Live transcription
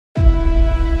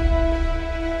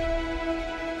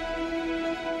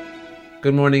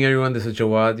Good morning, everyone. This is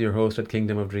Jawad, your host at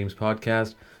Kingdom of Dreams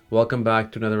podcast. Welcome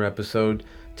back to another episode.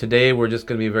 Today, we're just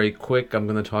going to be very quick. I'm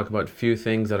going to talk about a few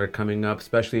things that are coming up,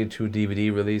 especially two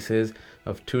DVD releases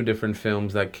of two different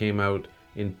films that came out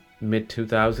in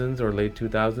mid-2000s or late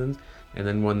 2000s, and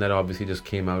then one that obviously just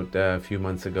came out a few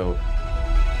months ago.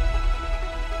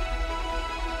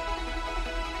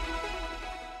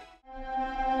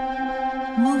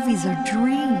 Movies are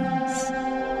dreams.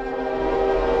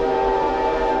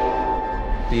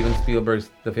 Steven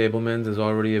Spielberg's The Fablemans is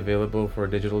already available for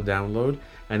digital download,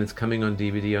 and it's coming on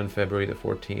DVD on February the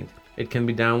 14th. It can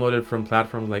be downloaded from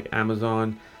platforms like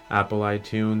Amazon, Apple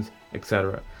iTunes,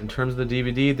 etc. In terms of the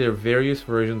DVD, there are various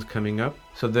versions coming up.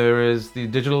 So there is the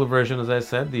digital version, as I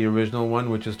said, the original one,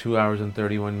 which is 2 hours and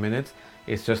 31 minutes.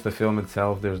 It's just the film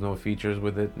itself. There's no features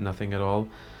with it, nothing at all.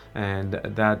 And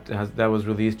that was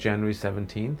released January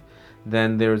 17th.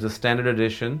 Then there is a standard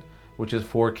edition, which is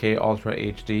 4K Ultra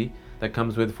HD. That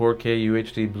comes with 4K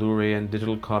UHD Blu-ray and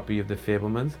digital copy of The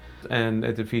Fablemans, and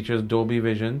it features Dolby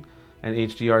Vision and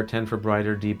HDR10 for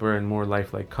brighter, deeper, and more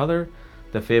lifelike color.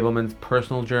 The Fablemans'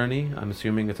 personal journey, I'm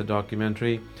assuming it's a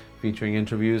documentary featuring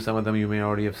interviews. Some of them you may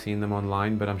already have seen them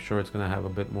online, but I'm sure it's going to have a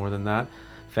bit more than that.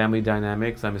 Family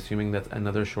Dynamics, I'm assuming that's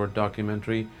another short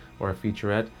documentary or a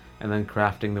featurette. And then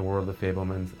Crafting the World of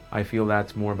Fablemans. I feel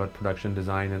that's more about production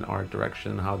design and art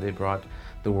direction and how they brought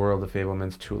the world of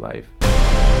Fablemans to life.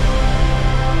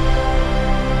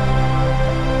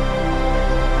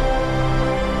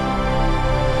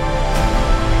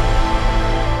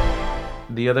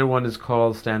 The other one is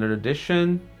called Standard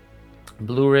Edition,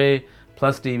 Blu-ray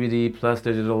plus DVD plus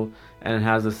digital, and it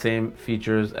has the same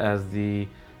features as the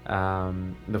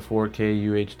 4K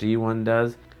UHD one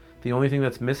does. The only thing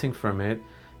that's missing from it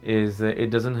is that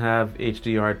it doesn't have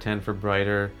HDR10 for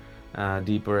brighter,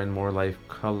 deeper, and more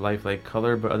lifelike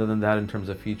color, but other than that, in terms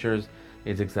of features,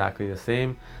 it's exactly the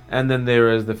same. And then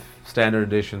there is the standard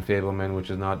edition Fableman, which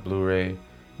is not Blu-ray,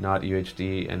 not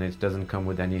UHD, and it doesn't come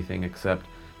with anything except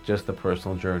just the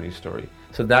personal journey story.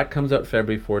 So that comes out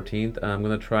February 14th. I'm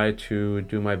going to try to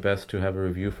do my best to have a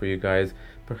review for you guys,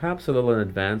 perhaps a little in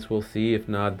advance. We'll see. If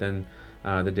not, then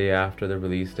the day after the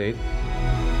release date.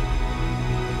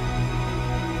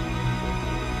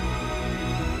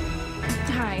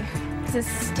 Hi, is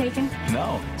this taken?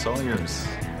 No, it's all yours.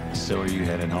 So are you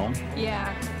heading home?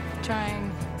 Yeah,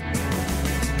 trying.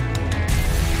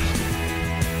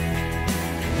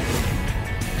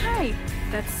 Hi,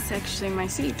 that's actually my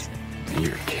seat.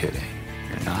 You're kidding.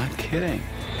 You're not kidding.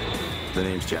 The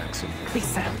name's Jackson.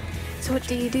 Lisa, so what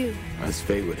do you do? As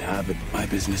fate would have it, my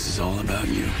business is all about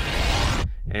you.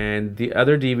 And the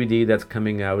other DVD that's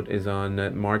coming out is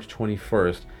on March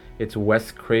 21st. It's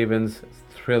Wes Craven's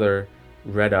thriller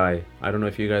Red Eye. I don't know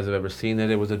if you guys have ever seen it.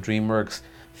 It was a DreamWorks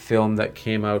film that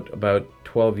came out about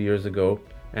 12 years ago,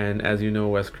 and as you know,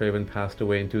 Wes Craven passed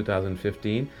away in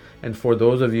 2015. And for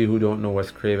those of you who don't know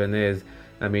Wes Craven is,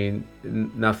 I mean,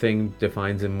 nothing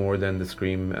defines him more than the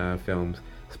Scream films,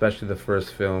 especially the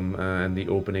first film and the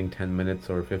opening 10 minutes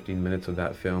or 15 minutes of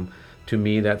that film. To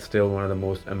me, that's still one of the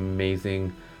most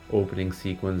amazing opening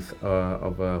sequence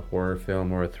of a horror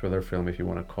film or a thriller film, if you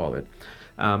want to call it.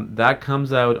 That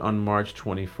comes out on March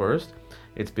 21st.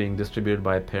 It's being distributed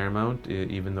by Paramount,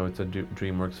 even though it's a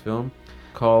DreamWorks film,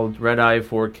 called Red Eye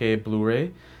 4K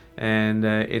Blu-ray, and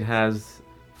it has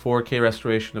 4K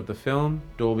restoration of the film,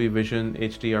 Dolby Vision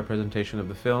HDR presentation of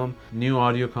the film, new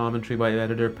audio commentary by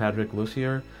editor Patrick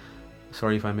Lussier.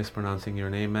 Sorry if I'm mispronouncing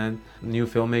your name, man. New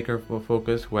filmmaker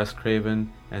focus, Wes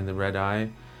Craven and the Red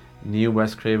Eye. New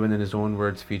Wes Craven in his own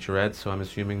words featurette, so I'm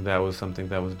assuming that was something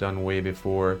that was done way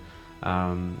before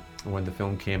when the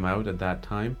film came out at that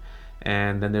time.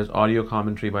 And then there's audio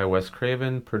commentary by Wes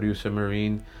Craven, producer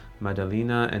Maureen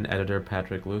Madalena, and editor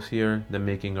Patrick Lussier. The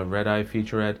Making of Red Eye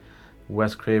featurette,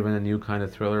 Wes Craven, a new kind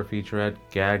of thriller featurette,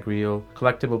 gag reel,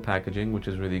 collectible packaging, which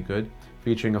is really good,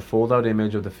 featuring a fold-out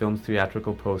image of the film's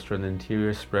theatrical poster and the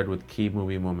interior spread with key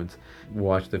movie moments.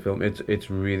 Watch the film. It's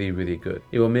really, really good.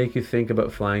 It will make you think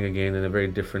about flying again in a very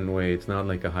different way. It's not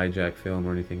like a hijack film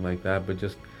or anything like that, but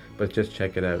just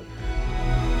check it out.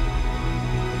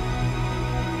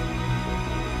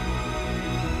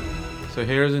 So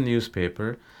here's a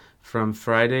newspaper from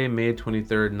Friday, May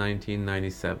 23rd,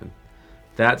 1997.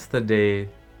 That's the day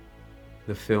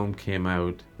the film came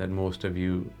out that most of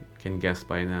you can guess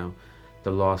by now.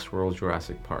 The Lost World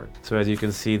Jurassic Park. So as you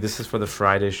can see, this is for the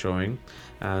Friday showing,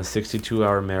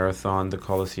 62-hour marathon, the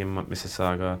Coliseum of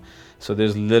Mississauga. So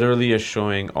there's literally a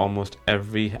showing almost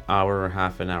every hour or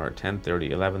half an hour, 10:30,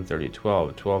 11:30,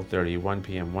 12, 12:30, 1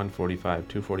 p.m., 1:45,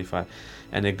 2:45,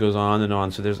 and it goes on and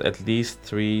on. So there's at least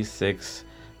 3, 6,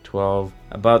 12,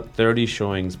 about 30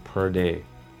 showings per day,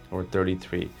 or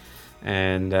 33.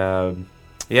 And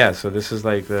yeah, so this is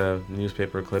like the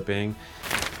newspaper clipping.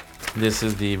 This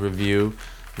is the review.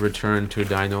 Return to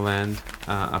Dinoland,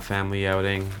 a family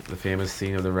outing, the famous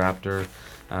scene of the raptor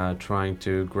trying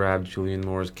to grab Julianne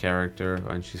Moore's character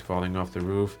when she's falling off the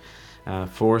roof.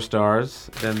 4 stars.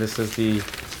 Then this is the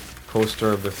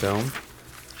poster of the film.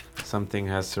 Something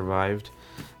Has Survived.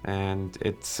 And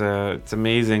it's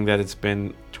amazing that it's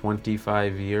been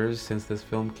 25 years since this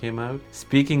film came out.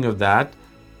 Speaking of that,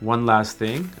 one last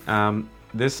thing.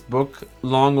 This book,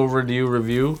 long overdue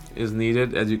review is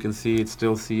needed. As you can see, it's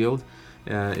still sealed.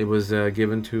 It was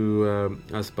given to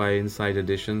us by Inside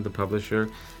Edition, the publisher,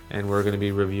 and we're going to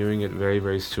be reviewing it very,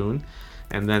 very soon.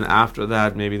 And then after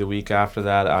that, maybe the week after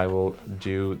that, I will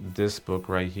do this book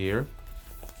right here,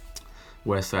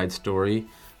 West Side Story,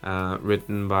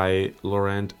 written by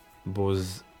Laurent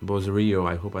Bozerio.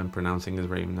 I hope I'm pronouncing his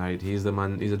name right. He's a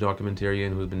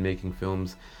documentarian who's been making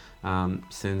films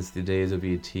since the days of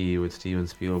E.T. with Steven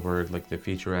Spielberg, like the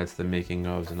featurettes, the making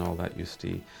ofs, and all that you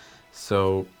see.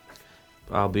 So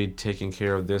I'll be taking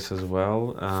care of this as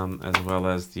well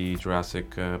as the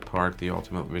Jurassic Park, the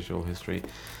Ultimate Visual History.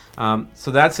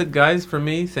 So that's it, guys, for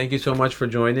me. Thank you so much for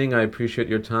joining. I appreciate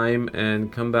your time,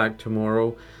 and come back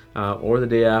tomorrow or the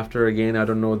day after. Again, I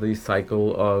don't know the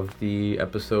cycle of the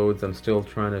episodes. I'm still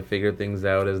trying to figure things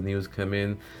out as news come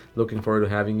in. Looking forward to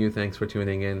having you. Thanks for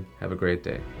tuning in. Have a great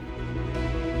day.